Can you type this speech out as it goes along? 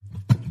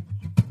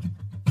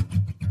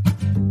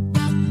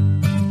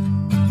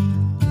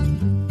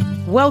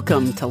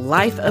Welcome to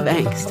Life of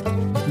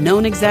Angst,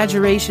 known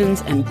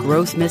exaggerations and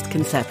gross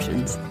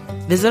misconceptions.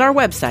 Visit our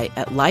website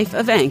at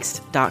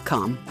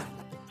lifeofangst.com.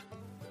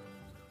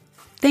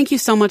 Thank you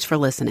so much for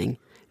listening.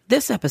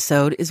 This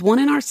episode is one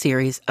in our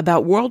series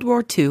about World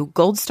War II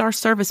Gold Star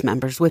service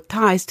members with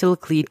ties to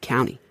Laclede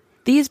County.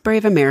 These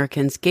brave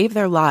Americans gave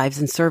their lives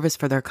in service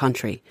for their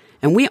country,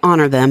 and we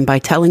honor them by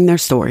telling their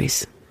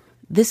stories.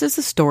 This is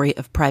the story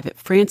of Private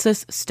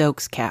Francis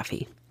Stokes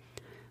Caffey.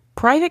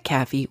 Private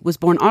Caffey was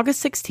born August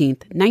 16,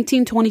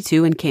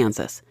 1922 in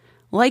Kansas,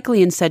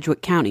 likely in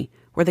Sedgwick County,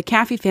 where the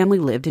Caffey family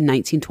lived in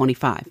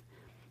 1925.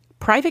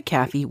 Private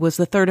Caffey was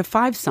the third of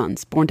 5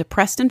 sons born to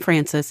Preston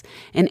Francis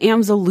and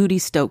Amsel Ludi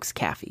Stokes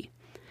Caffey.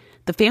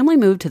 The family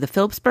moved to the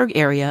Phillipsburg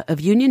area of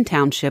Union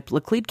Township,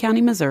 Laclede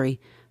County, Missouri,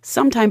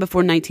 sometime before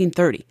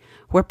 1930,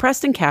 where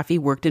Preston Caffey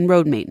worked in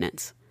road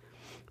maintenance.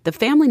 The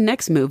family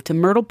next moved to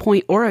Myrtle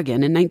Point,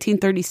 Oregon in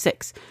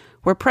 1936,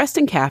 where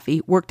Preston Caffey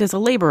worked as a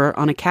laborer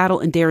on a cattle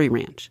and dairy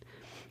ranch.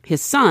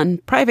 His son,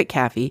 Private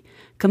Caffey,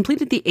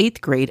 completed the 8th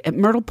grade at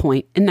Myrtle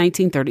Point in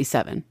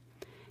 1937.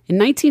 In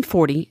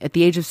 1940, at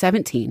the age of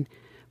 17,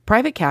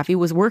 Private Caffey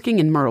was working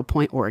in Myrtle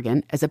Point,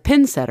 Oregon, as a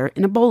pin setter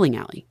in a bowling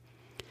alley.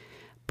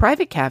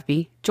 Private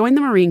Caffey joined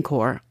the Marine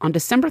Corps on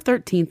December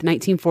 13,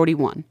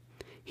 1941.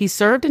 He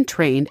served and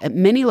trained at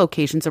many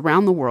locations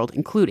around the world,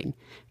 including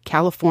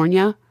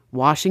California,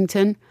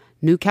 Washington,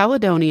 New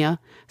Caledonia,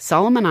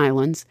 Solomon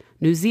Islands,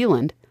 New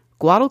Zealand,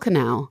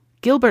 Guadalcanal,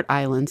 Gilbert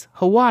Islands,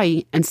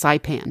 Hawaii, and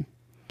Saipan.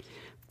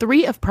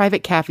 3 of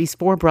Private Caffey's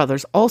 4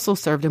 brothers also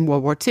served in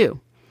World War II.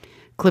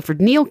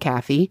 Clifford Neal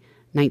Caffey,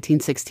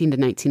 1916 to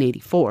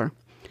 1984,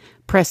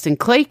 Preston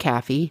Clay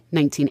Caffey,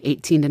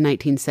 1918 to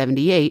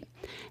 1978,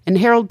 and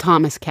Harold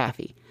Thomas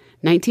Caffey,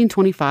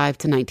 1925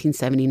 to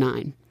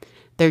 1979.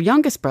 Their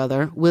youngest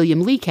brother,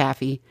 William Lee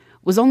Caffey,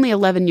 was only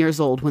 11 years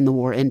old when the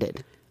war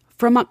ended.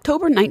 From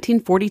October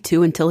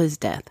 1942 until his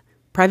death,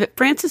 Private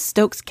Francis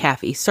Stokes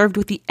Caffey served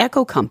with the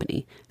Echo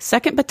Company,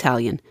 2nd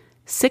Battalion,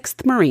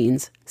 6th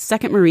Marines,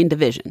 2nd Marine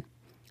Division.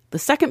 The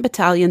 2nd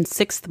Battalion,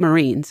 6th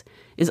Marines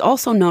is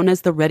also known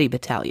as the Ready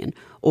Battalion,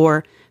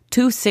 or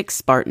 2-6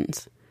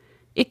 Spartans.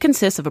 It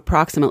consists of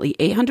approximately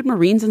 800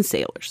 Marines and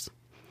sailors.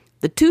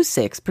 The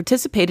 2-6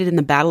 participated in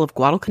the Battle of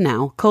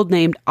Guadalcanal,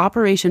 codenamed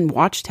Operation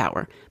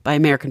Watchtower by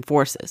American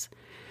forces.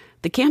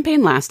 The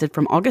campaign lasted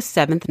from August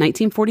 7,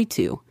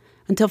 1942,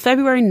 until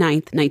February 9,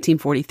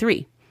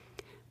 1943.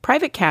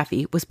 Private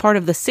Caffey was part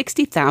of the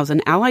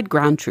 60,000 Allied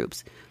ground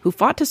troops who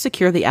fought to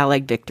secure the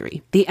Allied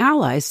victory. The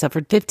Allies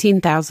suffered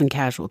 15,000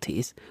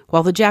 casualties,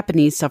 while the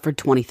Japanese suffered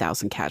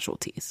 20,000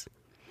 casualties.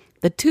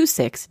 The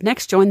 2-6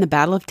 next joined the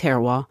Battle of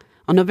Tarawa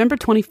on November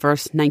 21,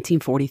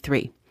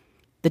 1943.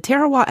 The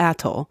Tarawa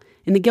Atoll,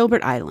 in the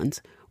Gilbert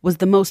Islands, was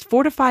the most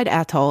fortified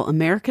atoll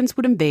Americans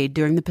would invade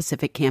during the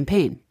Pacific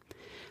Campaign.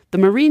 The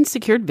Marines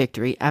secured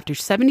victory after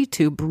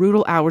 72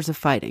 brutal hours of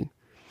fighting.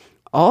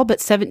 All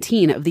but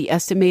 17 of the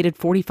estimated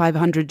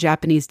 4,500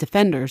 Japanese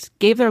defenders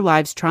gave their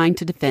lives trying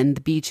to defend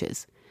the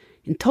beaches.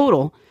 In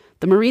total,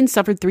 the Marines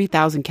suffered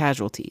 3,000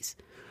 casualties,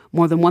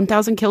 more than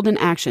 1,000 killed in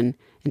action,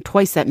 and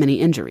twice that many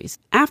injuries.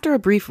 After a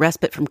brief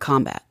respite from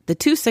combat, the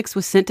 2-6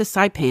 was sent to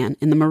Saipan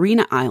in the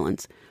Mariana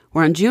Islands,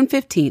 where on June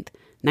 15,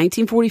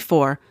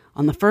 1944,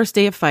 on the first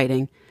day of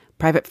fighting,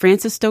 Private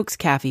Francis Stokes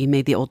Caffey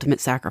made the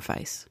ultimate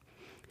sacrifice.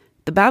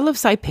 The Battle of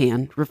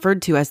Saipan,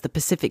 referred to as the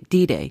Pacific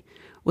D-Day,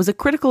 was a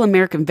critical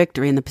American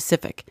victory in the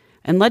Pacific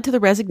and led to the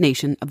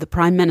resignation of the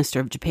Prime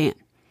Minister of Japan.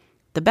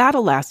 The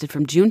battle lasted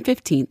from June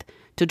 15th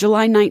to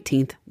July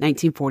 19th,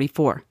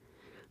 1944.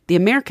 The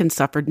Americans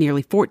suffered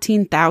nearly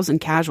 14,000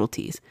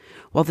 casualties,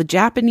 while the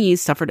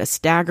Japanese suffered a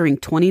staggering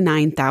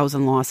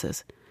 29,000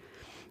 losses.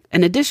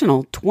 An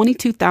additional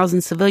 22,000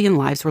 civilian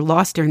lives were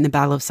lost during the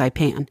Battle of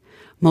Saipan,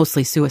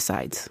 mostly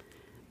suicides.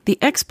 The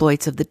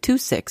exploits of the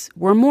 2-6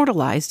 were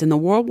immortalized in the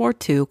World War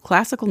II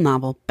classical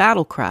novel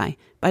Battle Cry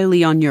by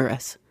Leon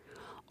Uris.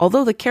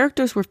 Although the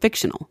characters were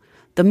fictional,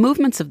 the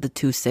movements of the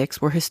 2-6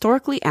 were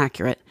historically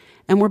accurate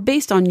and were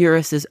based on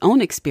Uris's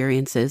own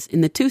experiences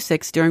in the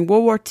 2-6 during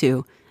World War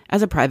II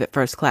as a private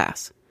first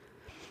class.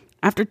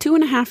 After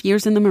 2.5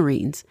 years in the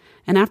Marines,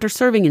 and after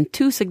serving in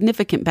 2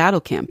 significant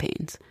battle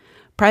campaigns,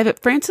 Private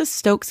Francis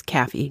Stokes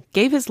Caffey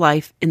gave his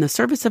life in the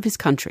service of his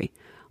country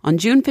on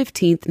June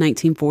 15,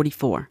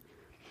 1944.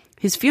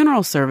 His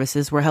funeral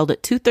services were held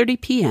at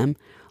 2:30 p.m.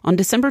 on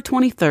December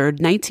 23,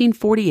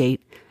 1948,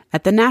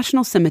 at the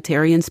National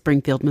Cemetery in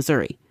Springfield,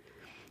 Missouri.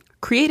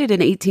 Created in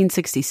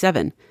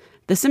 1867,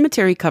 the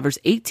cemetery covers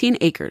 18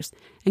 acres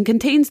and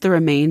contains the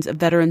remains of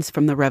veterans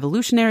from the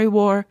Revolutionary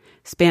War,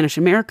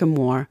 Spanish-American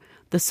War,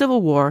 the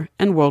Civil War,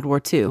 and World War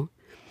II.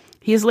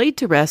 He is laid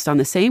to rest on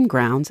the same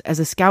grounds as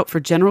a scout for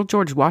General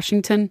George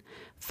Washington,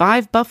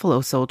 5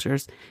 Buffalo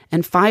soldiers,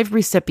 and 5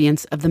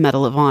 recipients of the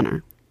Medal of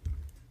Honor.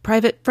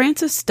 Private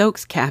Francis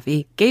Stokes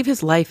Caffey gave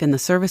his life in the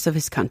service of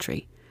his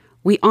country.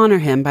 We honor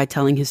him by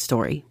telling his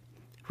story.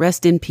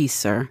 Rest in peace,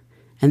 sir,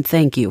 and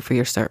thank you for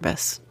your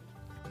service.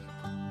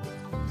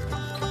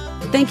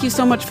 Thank you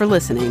so much for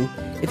listening.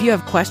 If you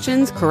have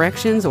questions,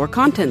 corrections, or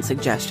content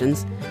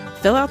suggestions,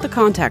 Fill out the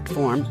contact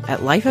form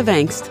at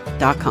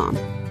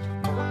lifeofangst.com.